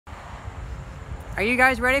Are you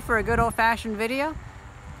guys ready for a good old-fashioned video?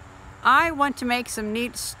 I want to make some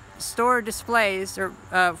neat store displays or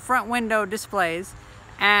front window displays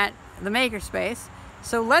at the makerspace.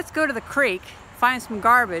 So let's go to the creek, find some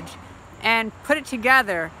garbage, and put it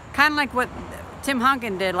together, kind of like what Tim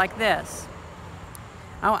Hunkin did, like this.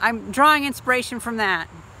 I'm drawing inspiration from that.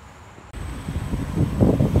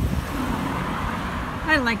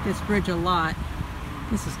 I like this bridge a lot.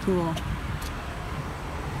 This is cool.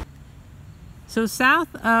 So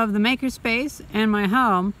south of the makerspace and my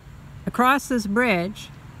home, across this bridge,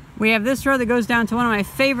 we have this road that goes down to one of my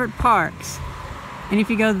favorite parks. And if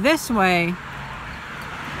you go this way,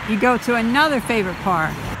 you go to another favorite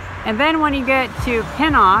park. And then when you get to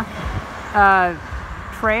Pinnock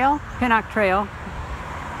Trail,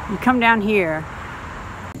 you come down here.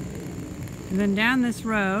 And then down this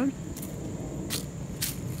road,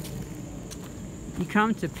 you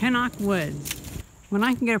come to Pinnock Woods. When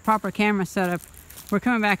I can get a proper camera set up, we're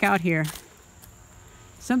coming back out here.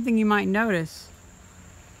 Something you might notice,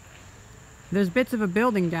 there's bits of a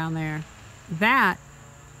building down there. That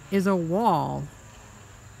is a wall.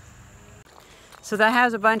 So that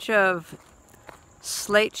has a bunch of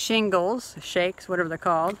slate shingles, shakes, whatever they're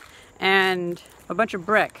called, and a bunch of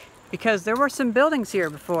brick, because there were some buildings here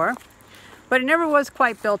before, but it never was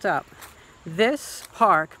quite built up. This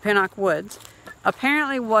park, Pinnock Woods,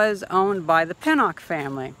 apparently was owned by the Pinnock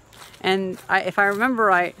family. And if I remember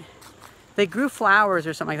right, they grew flowers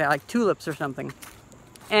or something like that, like tulips or something.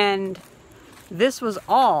 And this was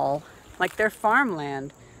all like their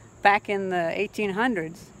farmland back in the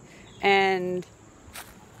 1800s. And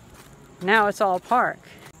now it's all park.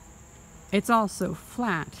 It's also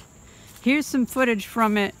flat. Here's some footage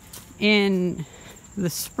from it in the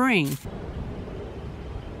spring.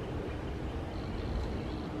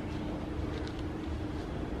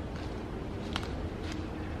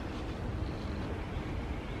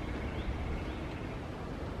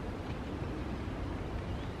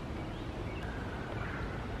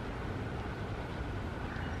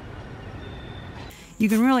 You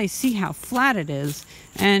can really see how flat it is,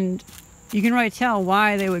 and you can really tell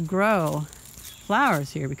why they would grow flowers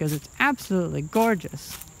here, because it's absolutely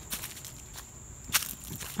gorgeous.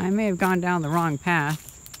 I may have gone down the wrong path,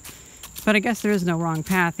 but I guess there is no wrong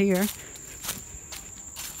path here.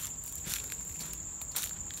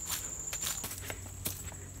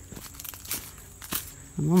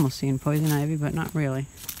 I'm almost seeing poison ivy, but not really.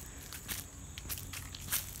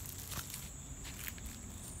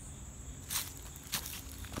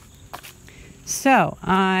 So,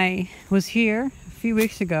 I was here a few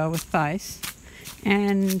weeks ago with Vice,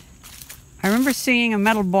 and I remember seeing a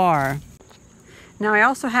metal bar. Now, I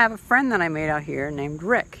also have a friend that I made out here named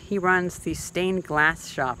Rick. He runs the stained glass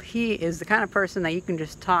shop. He is the kind of person that you can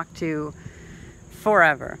just talk to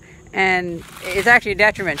forever. And it's actually a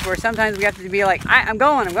detriment, where sometimes we have to be like, I'm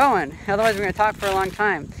going. Otherwise, we're going to talk for a long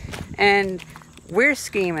time. And we're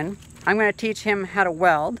scheming. I'm going to teach him how to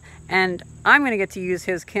weld, and I'm going to get to use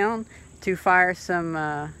his kiln to fire some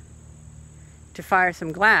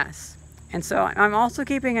glass. And so I'm also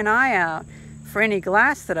keeping an eye out for any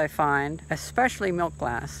glass that I find, especially milk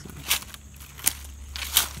glass.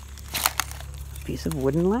 Piece of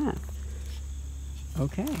wooden lamp.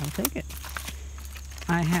 Okay, I'll take it.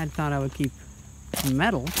 I had thought I would keep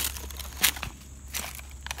metal,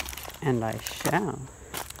 and I shall.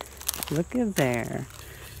 Look at there.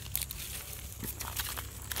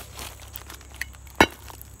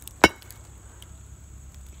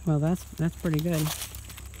 Well, that's pretty good.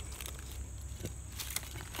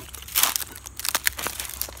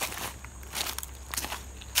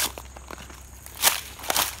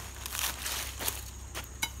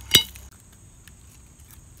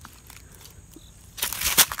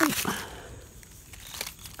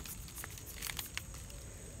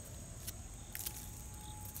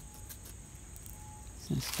 Is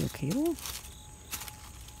that still cable?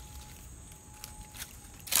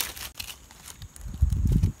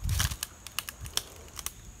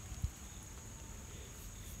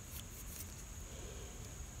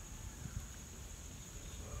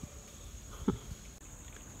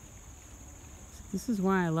 This is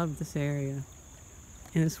why I love this area.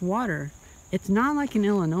 And this water, it's not like in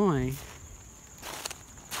Illinois.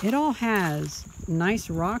 It all has nice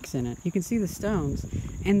rocks in it. You can see the stones.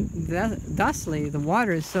 And thusly, the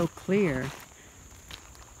water is so clear.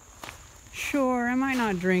 Sure, I might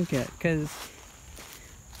not drink it, because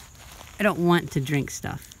I don't want to drink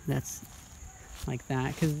stuff that's like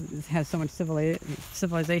that, because it has so much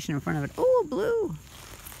civilization in front of it. Oh, blue!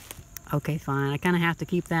 Okay, fine. I kind of have to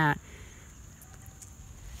keep that.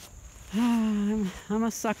 I'm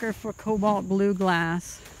a sucker for cobalt blue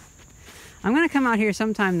glass. I'm going to come out here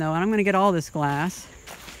sometime though, and I'm going to get all this glass,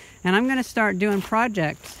 and I'm going to start doing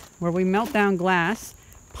projects where we melt down glass,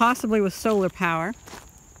 possibly with solar power,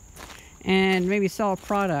 and maybe sell a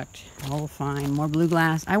product. Oh, fine, more blue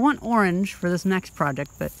glass. I want orange for this next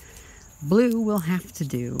project, but blue will have to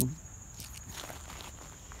do.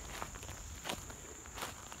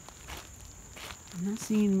 I'm not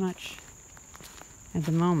seeing much at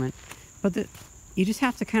the moment, but you just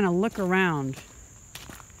have to kind of look around.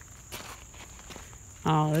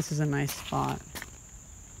 Oh, this is a nice spot.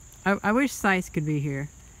 I wish Sice could be here.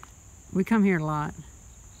 We come here a lot,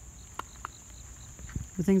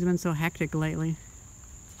 but things have been so hectic lately.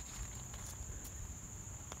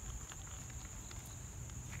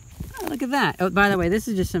 Oh, look at that. Oh, by the way, this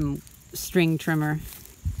is just some string trimmer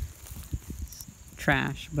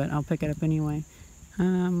trash, but I'll pick it up anyway.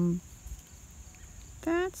 I'm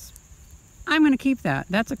going to keep that.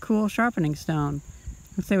 That's a cool sharpening stone.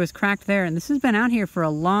 Let's say it was cracked there, and this has been out here for a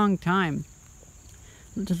long time.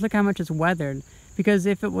 Just look how much it's weathered. Because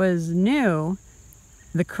if it was new,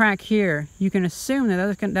 the crack here, you can assume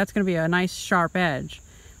that that's going to be a nice sharp edge.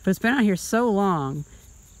 But it's been out here so long,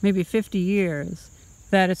 maybe 50 years,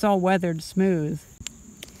 that it's all weathered smooth.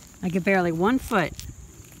 I get barely 1 foot,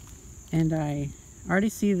 and I already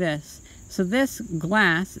see this. So this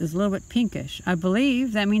glass is a little bit pinkish. I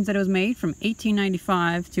believe that means that it was made from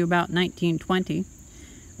 1895 to about 1920,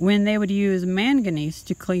 when they would use manganese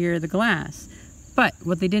to clear the glass. But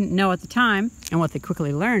what they didn't know at the time, and what they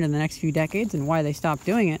quickly learned in the next few decades and why they stopped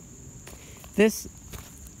doing it, this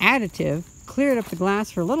additive cleared up the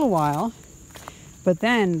glass for a little while, but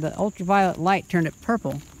then the ultraviolet light turned it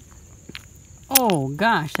purple. Oh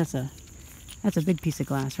gosh, that's a big piece of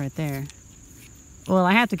glass right there. Well,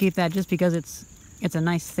 I have to keep that just because it's a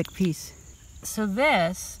nice thick piece. So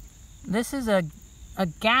this is a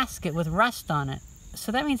gasket with rust on it.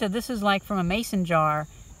 So that means that this is like from a mason jar,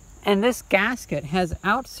 and this gasket has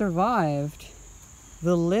out-survived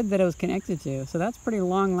the lid that it was connected to. So that's pretty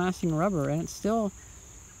long-lasting rubber, and it's still,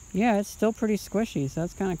 yeah, it's still pretty squishy, so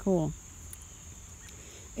that's kind of cool.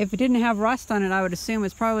 If it didn't have rust on it, I would assume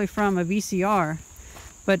it's probably from a VCR,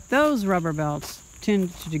 but those rubber belts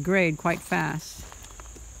tend to degrade quite fast.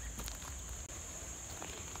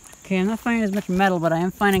 Okay, I'm not finding as much metal, but I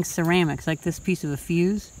am finding ceramics, like this piece of a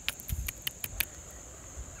fuse.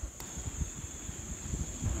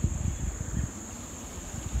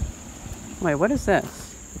 Wait, what is this?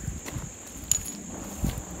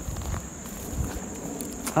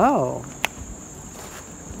 Oh.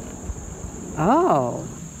 Oh.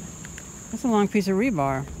 That's a long piece of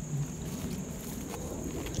rebar.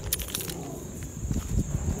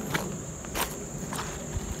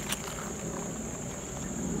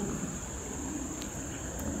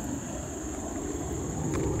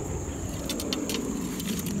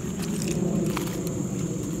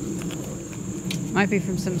 Might be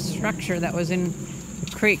from some structure that was in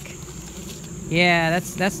the creek. Yeah,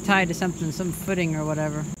 that's tied to something, some footing or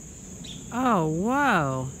whatever. Oh,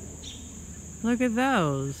 whoa. Look at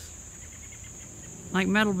those. Like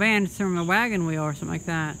metal bands from a wagon wheel or something like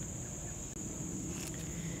that.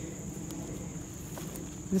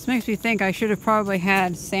 This makes me think I should have probably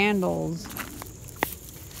had sandals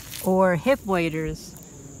or hip waders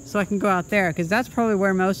so I can go out there, because that's probably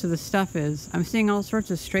where most of the stuff is. I'm seeing all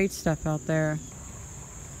sorts of straight stuff out there.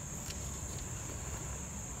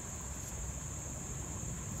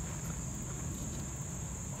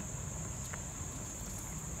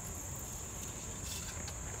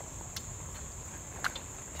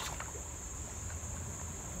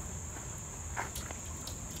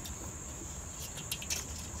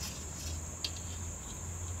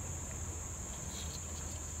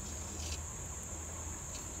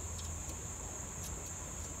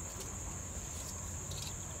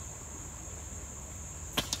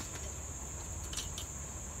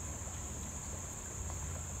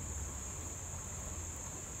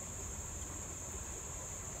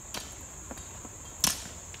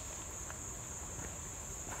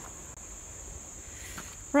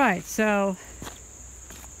 Right, so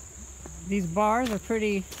these bars are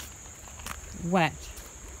pretty wet.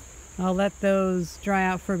 I'll let those dry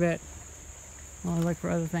out for a bit while I look for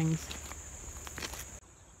other things.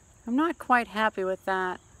 I'm not quite happy with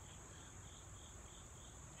that.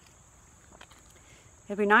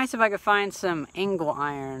 It'd be nice if I could find some angle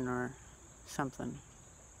iron or something.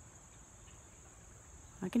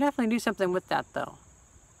 I can definitely do something with that though.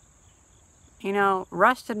 You know,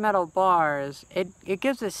 rusted metal bars, it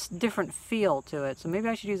gives a different feel to it, so maybe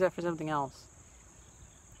I should use that for something else.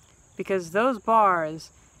 Because those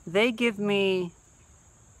bars, they give me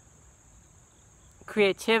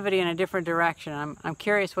creativity in a different direction. I'm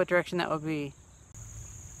curious what direction that would be.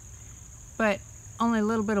 But only a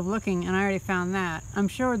little bit of looking and I already found that. I'm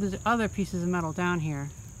sure there's other pieces of metal down here,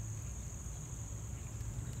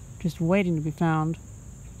 just waiting to be found.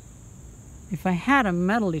 If I had a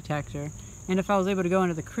metal detector and if I was able to go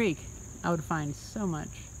into the creek, I would find so much.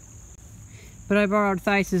 But I borrowed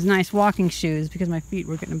Theis's nice walking shoes because my feet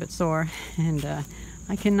were getting a bit sore, and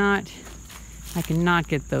I cannot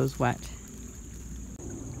get those wet.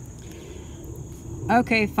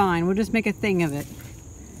 Okay, fine, we'll just make a thing of it.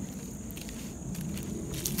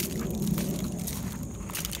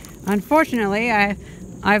 Unfortunately,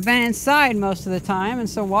 I've been inside most of the time, and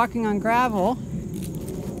so walking on gravel,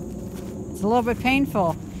 it's a little bit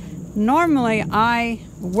painful. Normally, I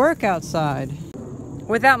work outside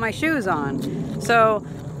without my shoes on. So,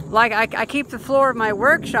 like, I keep the floor of my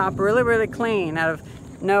workshop really, really clean, out of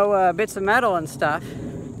no bits of metal and stuff.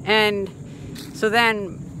 And so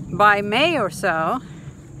then, by May or so,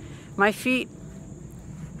 my feet,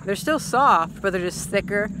 they're still soft, but they're just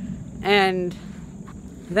thicker, and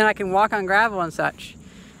then I can walk on gravel and such.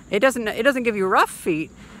 It doesn't give you rough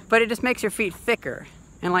feet, but it just makes your feet thicker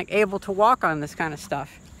and like able to walk on this kind of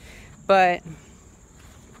stuff. But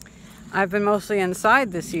I've been mostly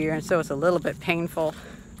inside this year, and so it's a little bit painful.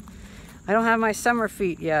 I don't have my summer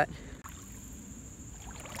feet yet.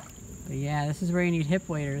 But yeah, this is where you need hip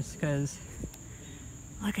waders, because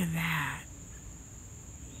look at that.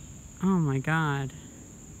 Oh my God.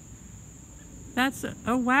 That's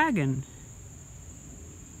a wagon.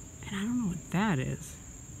 And I don't know what that is.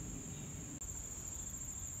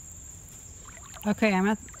 Okay,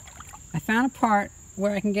 I found a part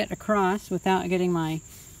where I can get across without getting my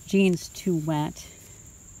jeans too wet.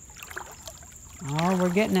 Oh, we're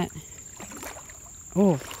getting it.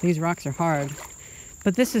 Oh, these rocks are hard.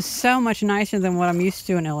 But this is so much nicer than what I'm used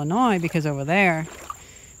to in Illinois, because over there,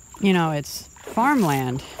 you know, it's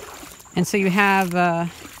farmland. And so you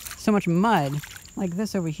have so much mud. Like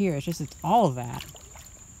this over here, it's all of that.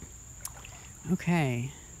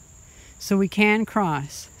 Okay, so we can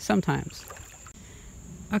cross sometimes.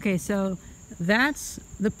 Okay, so that's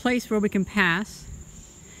the place where we can pass.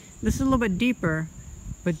 This is a little bit deeper,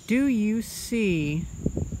 but do you see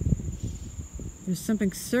there's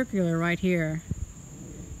something circular right here,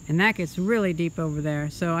 and that gets really deep over there,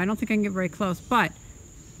 so I don't think I can get very close, but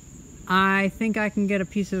I think I can get a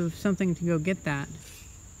piece of something to go get that.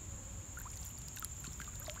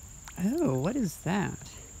 Oh, what is that?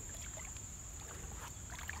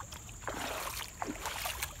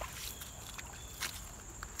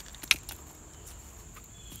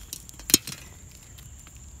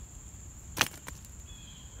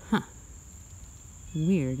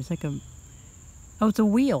 Weird. It's like oh, it's a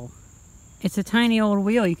wheel. It's a tiny old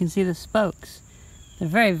wheel. You can see the spokes. They're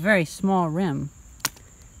very, very small rim.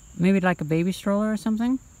 Maybe like a baby stroller or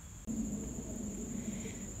something.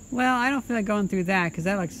 Well, I don't feel like going through that because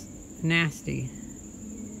that looks nasty.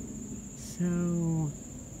 So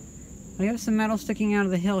we have some metal sticking out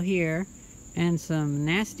of the hill here and some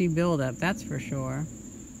nasty buildup, that's for sure.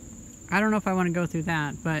 I don't know if I want to go through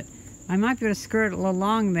that, but I might be able to skirt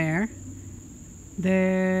along there.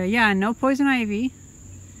 Yeah, no poison ivy,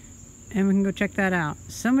 and we can go check that out.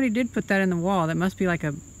 Somebody did put that in the wall. That must be like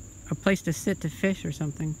a place to sit to fish or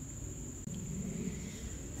something.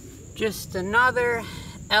 Just another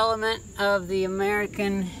element of the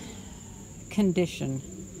American condition.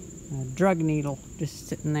 A drug needle just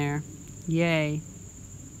sitting there. Yay.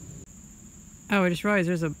 Oh, I just realized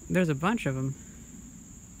there's a bunch of them.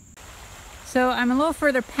 So I'm a little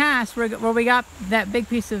further past where we got that big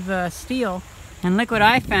piece of steel. And look what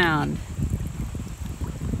I found.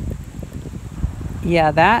 Yeah,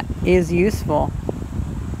 that is useful.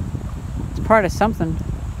 It's part of something.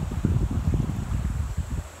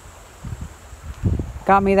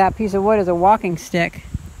 Got me that piece of wood as a walking stick.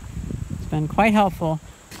 It's been quite helpful.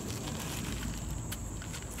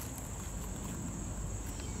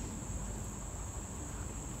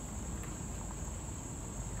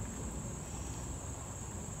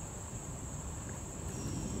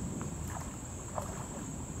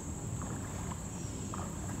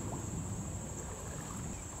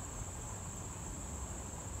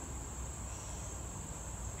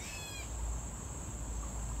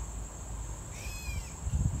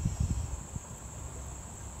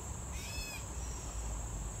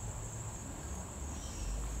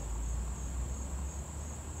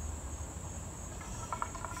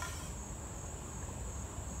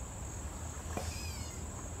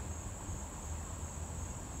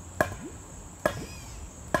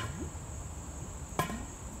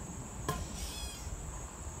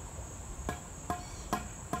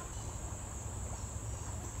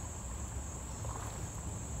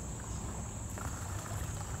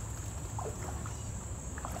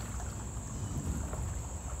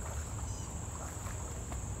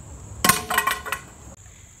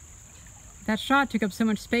 that shot took up so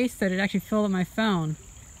much space that it actually filled up my phone.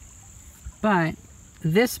 But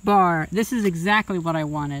this bar, this is exactly what I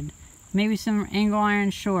wanted. Maybe some angle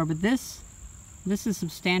iron, sure, but this is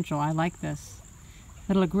substantial. I like this.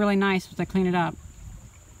 It'll look really nice once I clean it up.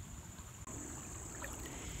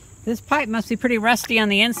 This pipe must be pretty rusty on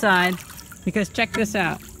the inside, because check this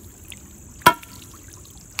out.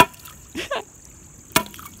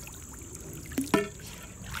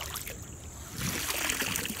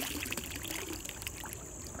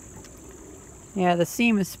 Yeah, the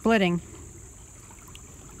seam is splitting.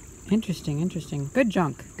 Interesting, interesting. Good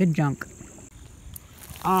junk, good junk.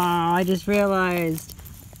 Oh, I just realized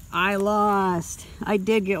I lost. I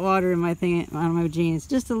did get water in my thing, on my jeans,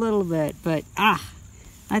 just a little bit, but I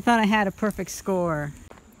thought I had a perfect score.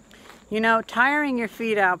 You know, tiring your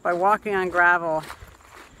feet out by walking on gravel,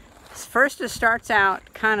 first it starts out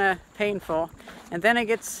kind of painful, and then it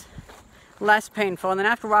gets less painful, and then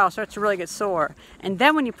after a while it starts to really get sore. And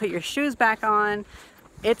then when you put your shoes back on,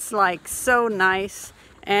 it's like so nice,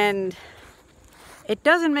 and it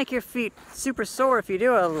doesn't make your feet super sore if you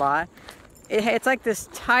do it a lot. It's like this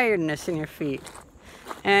tiredness in your feet,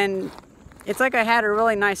 and it's like I had a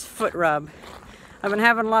really nice foot rub. I've been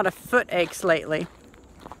having a lot of foot aches lately,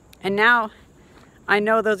 and now I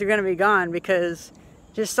know those are going to be gone because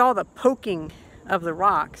just all the poking of the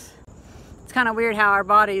rocks. It's kind of weird how our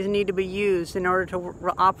bodies need to be used in order to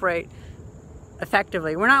operate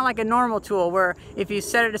effectively. We're not like a normal tool where if you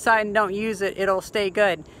set it aside and don't use it, it'll stay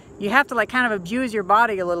good. You have to like kind of abuse your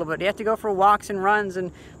body a little bit. You have to go for walks and runs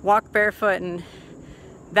and walk barefoot, and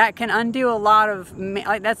that can undo a lot of,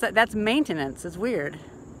 like that's maintenance. It's weird.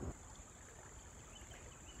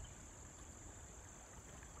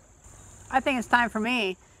 I think it's time for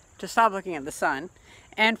me to stop looking at the sun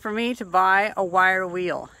and for me to buy a wire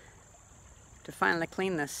wheel to finally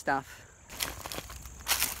clean this stuff.